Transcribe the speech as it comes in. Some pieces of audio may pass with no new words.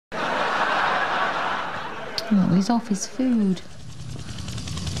Oh, he's off his food.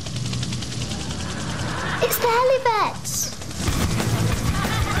 It's the Helivets!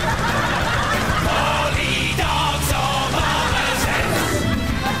 Molly dogs or mama's heads.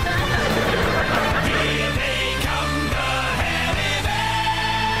 Here they come, the Helivets.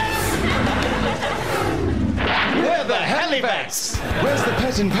 We're the Helivets! Where's the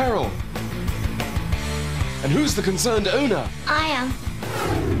pet in peril? And who's the concerned owner? I am.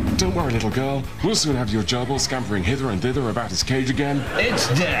 Don't worry, little girl. We'll soon have your gerbil scampering hither and thither about his cage again. It's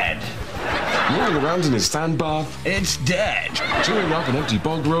dead. Rolling around in his sand bath. It's dead. Chewing up an empty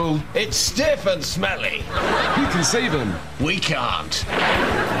bog roll. It's stiff and smelly. We can save him. We can't.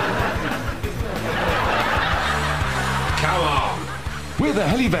 Come on. We're the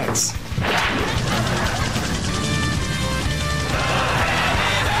Helivets.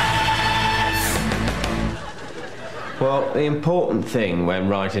 Well, the important thing when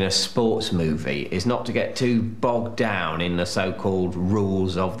writing a sports movie is not to get too bogged down in the so-called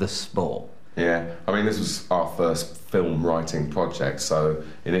rules of the sport. Yeah, I mean, this was our first film writing project, so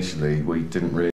initially we didn't really